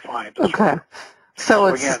oppositional defiant disorder. Okay. So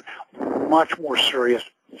it's again, much more serious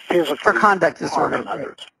physically for conduct disorder. harming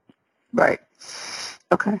others. Right.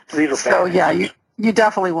 Okay. These are So bad yeah, things. you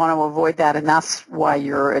definitely want to avoid that, and that's why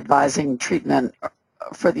you're advising treatment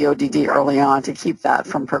for the ODD early on to keep that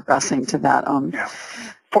from progressing to that. Yeah.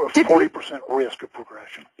 40% risk of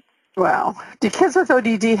progression. Wow. Do kids with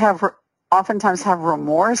ODD oftentimes have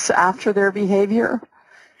remorse after their behavior?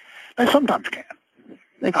 They sometimes can.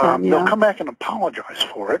 They can, yeah. They'll come back and apologize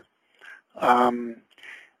for it, and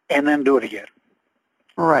then do it again.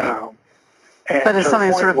 Right. But it's to something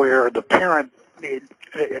the point sort of where the parent,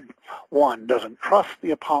 one, doesn't trust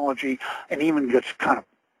the apology and even gets kind of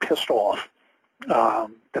pissed off that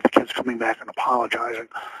the kid's coming back and apologizing.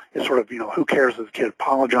 It's sort of, who cares if the kid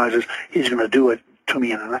apologizes? He's going to do it to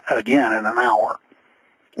me again in an hour.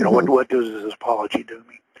 What does this apology do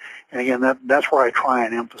me? And again, that's where I try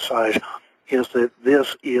and emphasize is that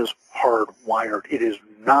this is hardwired. It is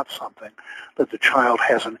not something that the child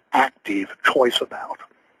has an active choice about.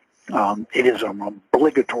 It is an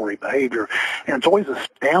obligatory behavior. And it's always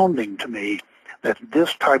astounding to me that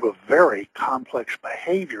this type of very complex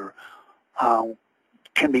behavior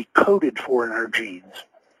can be coded for in our genes.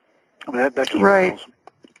 I mean, that's right.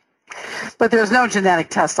 But there's no genetic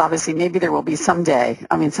test, obviously. Maybe there will be someday.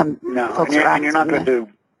 I mean, some folks are and you're not going to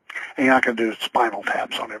do spinal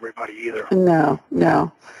taps on everybody either. No.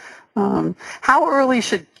 How early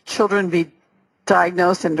should children be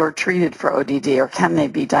diagnosed and or treated for ODD, or can they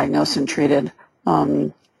be diagnosed and treated?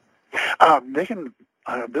 They can.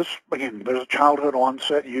 There's a childhood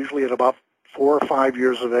onset, usually at about 4 or 5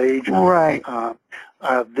 years of age. Right.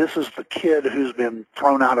 This is the kid who's been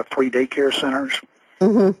thrown out of 3 daycare centers.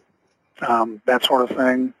 Mm-hmm. That sort of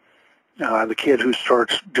thing. The kid who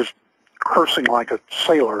starts just cursing like a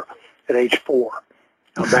sailor at age 4.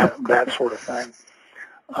 That sort of thing.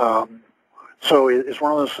 So it's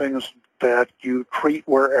one of those things that you treat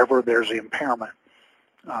wherever there's impairment.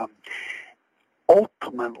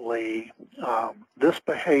 Ultimately, this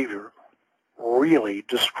behavior really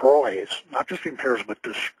destroys, not just impairs, but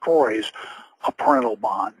destroys a parental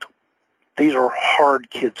bond. These are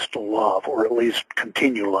hard kids to love, or at least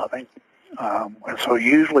continue loving. And so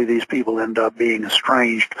usually these people end up being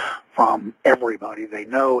estranged from everybody they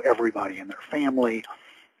know, everybody in their family.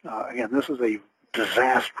 Again, this is a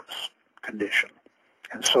disastrous condition.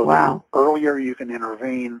 And so the earlier you can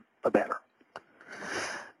intervene, the better.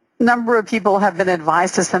 Number of people have been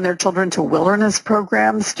advised to send their children to wilderness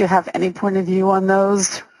programs. Do you have any point of view on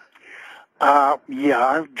those? Yeah,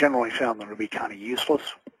 I've generally found them to be kind of useless.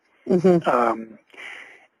 Mm-hmm.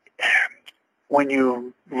 When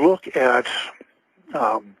you look at,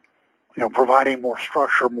 providing more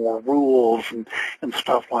structure, more rules, and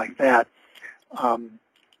stuff like that,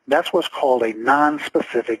 that's what's called a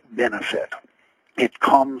non-specific benefit. It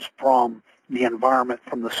comes from the environment,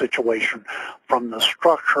 from the situation, from the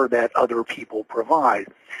structure that other people provide.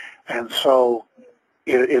 And so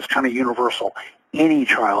it's kind of universal. Any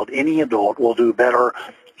child, any adult will do better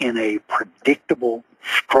in a predictable,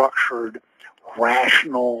 structured,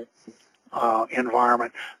 rational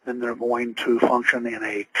environment than they're going to function in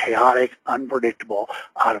a chaotic, unpredictable,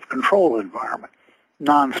 out-of-control environment.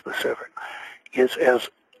 Non-specific. It's as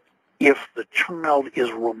if the child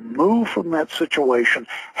is removed from that situation,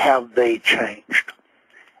 have they changed?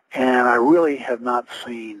 And I really have not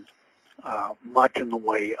seen much in the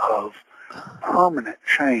way of permanent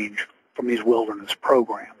change from these wilderness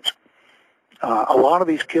programs. A lot of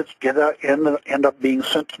these kids end up being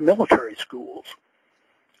sent to military schools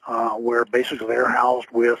where basically they're housed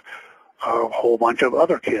with a whole bunch of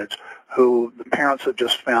other kids who the parents have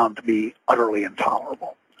just found to be utterly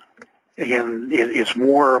intolerable. Again, it's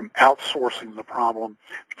more outsourcing the problem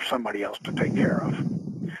for somebody else to take care of.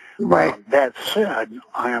 Right. That said,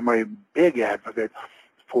 I am a big advocate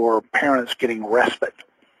for parents getting respite.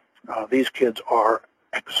 These kids are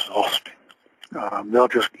exhausting. They'll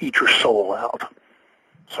just eat your soul out.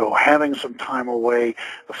 So having some time away,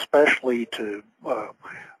 especially to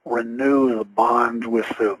renew the bond with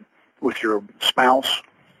your spouse,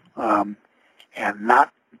 and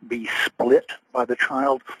not be split by the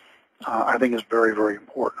child, I think is very, very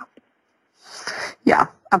important. Yeah,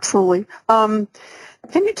 absolutely.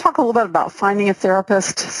 Can you talk a little bit about finding a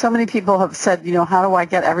therapist? So many people have said, how do I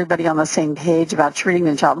get everybody on the same page about treating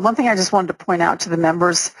the child? One thing I just wanted to point out to the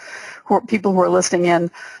members, people who are listening in,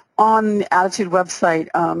 on the Attitude website,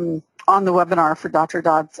 on the webinar for Dr.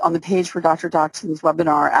 Dodson, on the page for Dr. Dodson's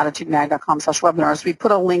webinar, attitudemag.com/webinars, we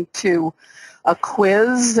put a link to a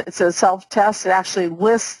quiz. It's a self-test. It actually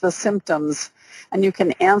lists the symptoms, and you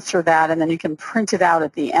can answer that, and then you can print it out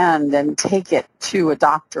at the end and take it to a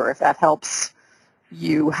doctor if that helps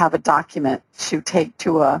you have a document to take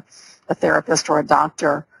to a therapist or a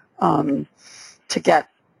doctor to get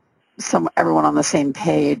everyone on the same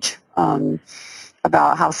page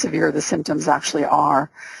about how severe the symptoms actually are.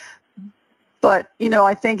 But,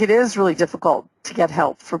 I think it is really difficult to get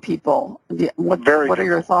help for people. What are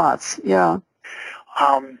your thoughts? Yeah.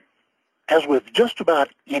 As with just about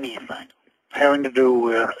anything having to do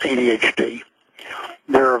with ADHD,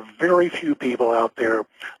 there are very few people out there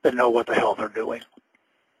that know what the hell they're doing.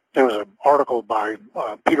 There was an article by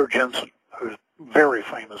Peter Jensen, who's a very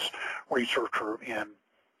famous researcher in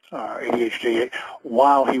ADHD,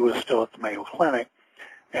 while he was still at the Mayo Clinic.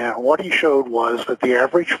 And what he showed was that the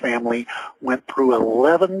average family went through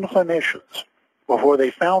 11 clinicians before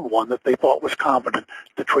they found one that they thought was competent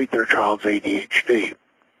to treat their child's ADHD.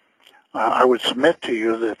 I would submit to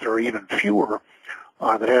you that there are even fewer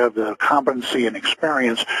that have the competency and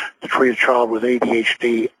experience to treat a child with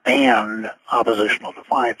ADHD and oppositional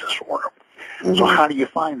defiant disorder. Mm-hmm. So how do you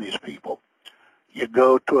find these people? You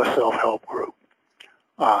go to a self-help group.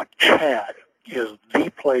 CHAD is the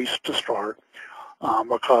place to start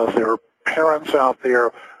because there are parents out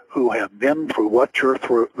there who have been through what you're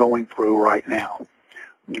going through right now.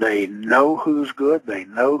 They know who's good. They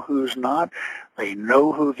know who's not. They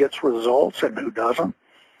know who gets results and who doesn't.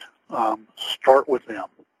 Start with them.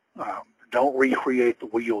 Don't recreate the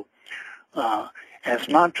wheel. And it's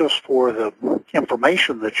not just for the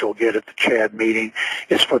information that you'll get at the CHAD meeting.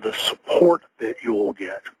 It's for the support that you will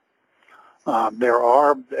get. There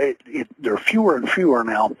are fewer and fewer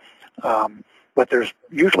now, but there's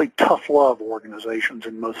usually tough love organizations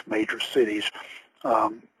in most major cities.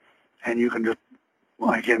 And you can just,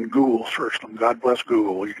 again, Google search them. God bless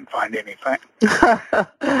Google. You can find anything.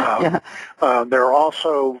 Yeah. There are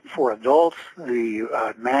also, for adults,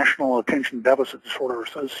 the National Attention Deficit Disorder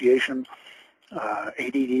Association,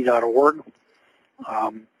 ADD.org,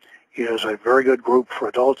 is a very good group for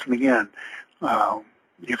adults. And again,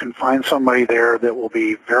 you can find somebody there that will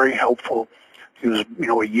be very helpful, who's a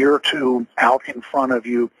year or two out in front of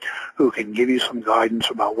you, who can give you some guidance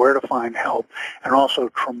about where to find help, and also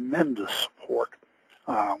tremendous support.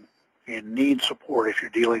 You need support if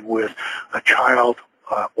you're dealing with a child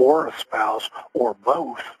or a spouse or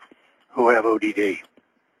both who have ODD.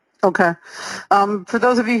 Okay. For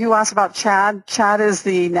those of you who asked about CHAD, CHAD is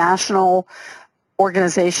the National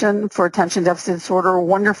Organization for Attention Deficit Disorder.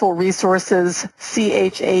 Wonderful resources,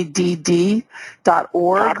 CHADD.org.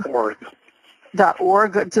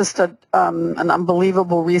 .org, just an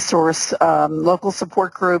unbelievable resource. Local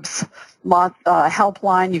support groups,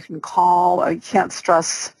 helpline you can call. I can't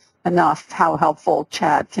stress enough how helpful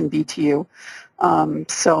CHAD can be to you.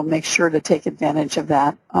 So make sure to take advantage of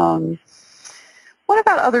that. What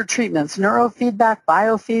about other treatments? Neurofeedback,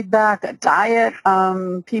 biofeedback, diet?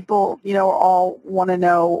 People, all want to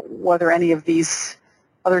know whether any of these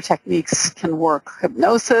other techniques can work.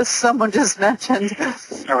 Hypnosis, someone just mentioned.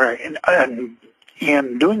 All right. And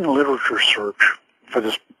in doing the literature search for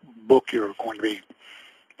this book you're going to be,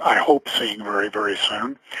 I hope, seeing very, very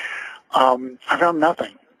soon, I found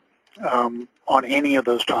nothing on any of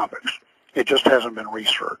those topics. It just hasn't been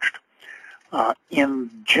researched. In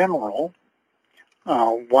general,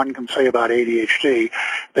 one can say about ADHD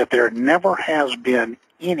that there never has been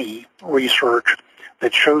any research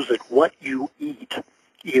that shows that what you eat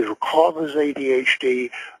either causes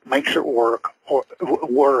ADHD, makes it work, or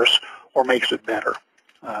worse, or makes it better.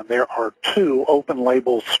 There are 2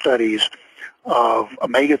 open-label studies of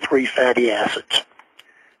omega-3 fatty acids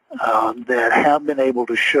that have been able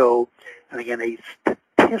to show, and again, a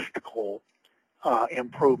statistical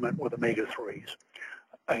improvement with omega-3s.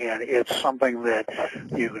 Again, it's something that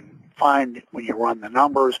you can fine when you run the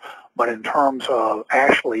numbers, but in terms of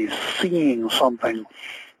actually seeing something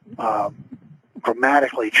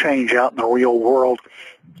dramatically change out in the real world,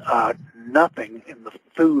 nothing in the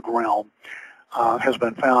food realm has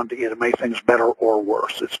been found to either make things better or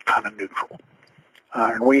worse. It's kind of neutral.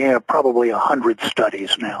 And we have probably 100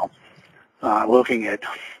 studies now looking at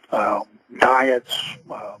diets,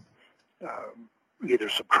 either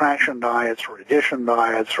subtraction diets or addition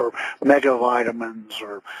diets or megavitamins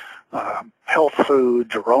or health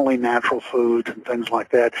foods or only natural foods and things like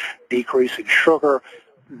that, decreasing sugar.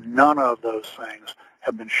 None of those things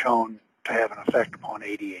have been shown to have an effect upon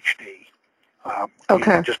ADHD.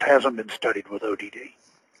 Okay. It just hasn't been studied with ODD.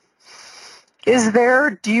 Is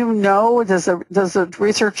there, do you know, does the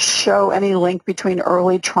research show any link between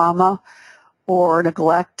early trauma or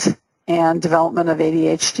neglect and development of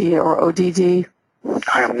ADHD or ODD?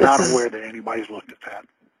 I am not aware that anybody's looked at that.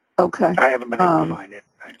 Okay. I haven't been able to find it.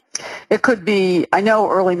 It could be, I know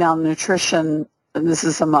early malnutrition, and this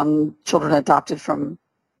is among children adopted from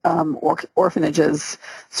orphanages,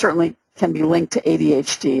 certainly can be linked to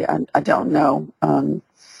ADHD. I don't know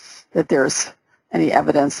that there's any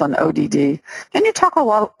evidence on ODD. Can you talk a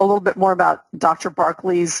little bit more about Dr.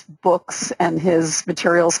 Barkley's books and his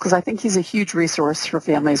materials? Because I think he's a huge resource for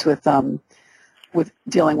families with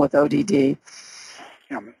dealing with ODD.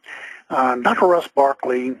 Yeah. Dr. Russ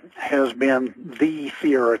Barkley has been the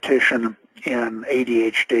theoretician in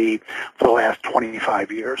ADHD for the last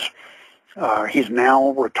 25 years. He's now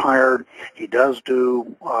retired. He does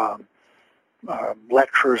do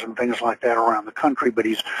lectures and things like that around the country, but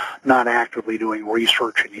he's not actively doing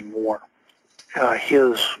research anymore.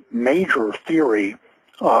 His major theory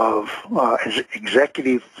of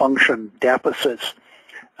executive function deficits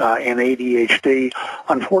in ADHD,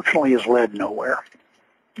 unfortunately, has led nowhere.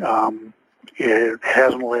 It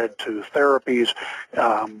hasn't led to therapies.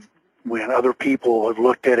 When other people have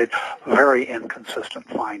looked at it, very inconsistent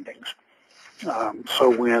findings.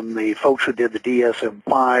 So when the folks who did the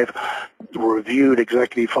DSM-5 reviewed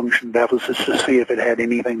executive function deficits to see if it had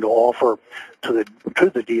anything to offer to the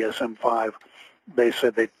DSM-5, they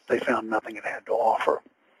said they found nothing it had to offer.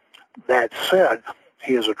 That said,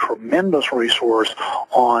 he is a tremendous resource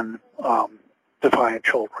on defiant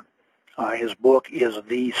children. His book is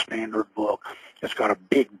the standard book. It's got a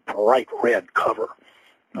big, bright red cover.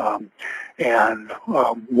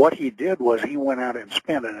 What he did was he went out and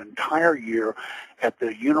spent an entire year at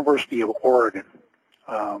the University of Oregon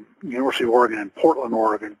in Portland,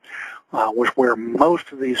 Oregon, was where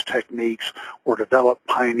most of these techniques were developed,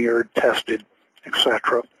 pioneered, tested,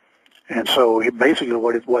 etc. And so basically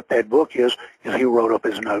what that book is he wrote up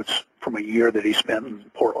his notes from a year that he spent in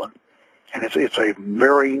Portland. And it's a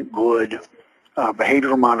very good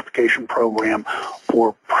behavioral modification program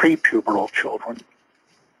for prepubertal children.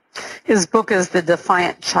 His book is The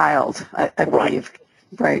Defiant Child, I believe.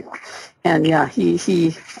 Right. And yeah, he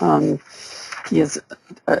is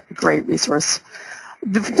a great resource.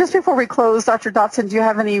 Just before we close, Dr. Dodson, do you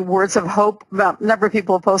have any words of hope? A number of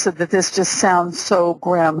people have posted that this just sounds so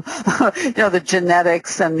grim. The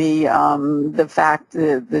genetics and the fact,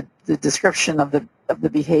 the description of the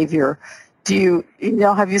behavior.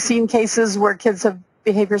 Have you seen cases where kids'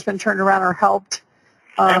 behavior's been turned around or helped?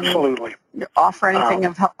 Absolutely. Offer anything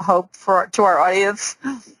of hope to our audience?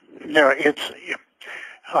 No,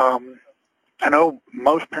 I know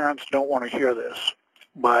most parents don't want to hear this,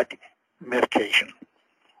 but medication.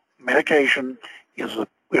 Medication is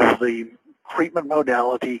the treatment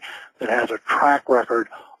modality that has a track record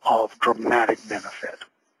of dramatic benefit.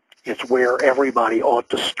 It's where everybody ought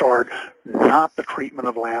to start, not the treatment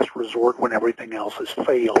of last resort when everything else has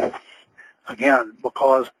failed. Again,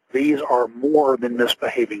 because these are more than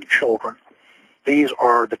misbehaving children. These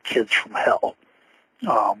are the kids from hell.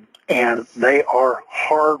 And they are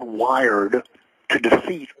hardwired to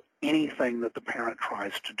defeat anything that the parent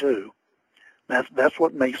tries to do. That's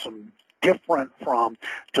what makes them different from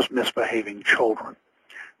just misbehaving children.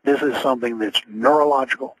 This is something that's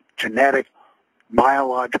neurological, genetic,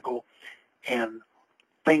 biological, and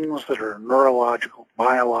things that are neurological,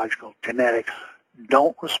 biological, genetic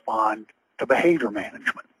don't respond to behavior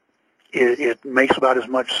management. It makes about as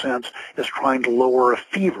much sense as trying to lower a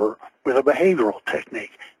fever with a behavioral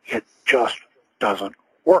technique. It just doesn't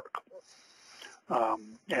work.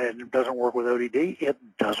 And it doesn't work with ODD. It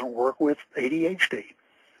doesn't work with ADHD.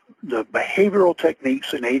 The behavioral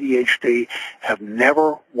techniques in ADHD have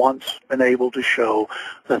never once been able to show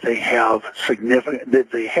that they have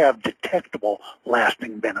detectable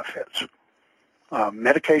lasting benefits.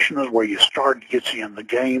 Medication is where you start, gets you in the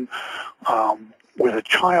game with a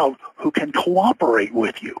child who can cooperate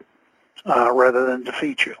with you rather than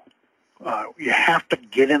defeat you. You have to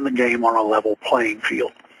get in the game on a level playing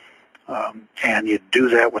field, and you do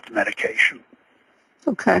that with medication.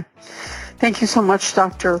 Okay. Thank you so much,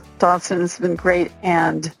 Dr. Dodson. It's been great,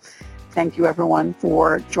 and thank you, everyone,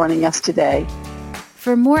 for joining us today.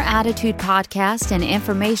 For more Attitude podcasts and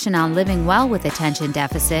information on living well with attention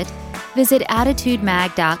deficit, visit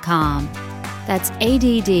attitudemag.com. That's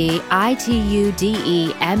ADDITUDEMAG.com.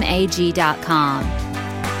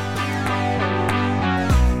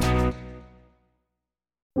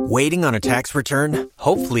 Waiting on a tax return?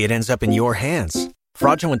 Hopefully it ends up in your hands.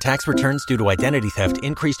 Fraudulent tax returns due to identity theft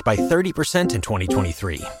increased by 30% in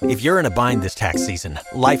 2023. If you're in a bind this tax season,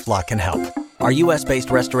 LifeLock can help. Our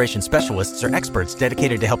U.S.-based restoration specialists are experts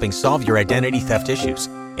dedicated to helping solve your identity theft issues.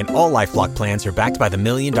 And all LifeLock plans are backed by the $1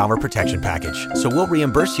 Million Protection Package. So we'll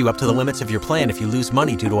reimburse you up to the limits of your plan if you lose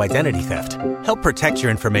money due to identity theft. Help protect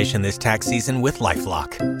your information this tax season with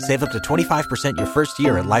LifeLock. Save up to 25% your first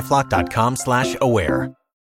year at LifeLock.com/aware.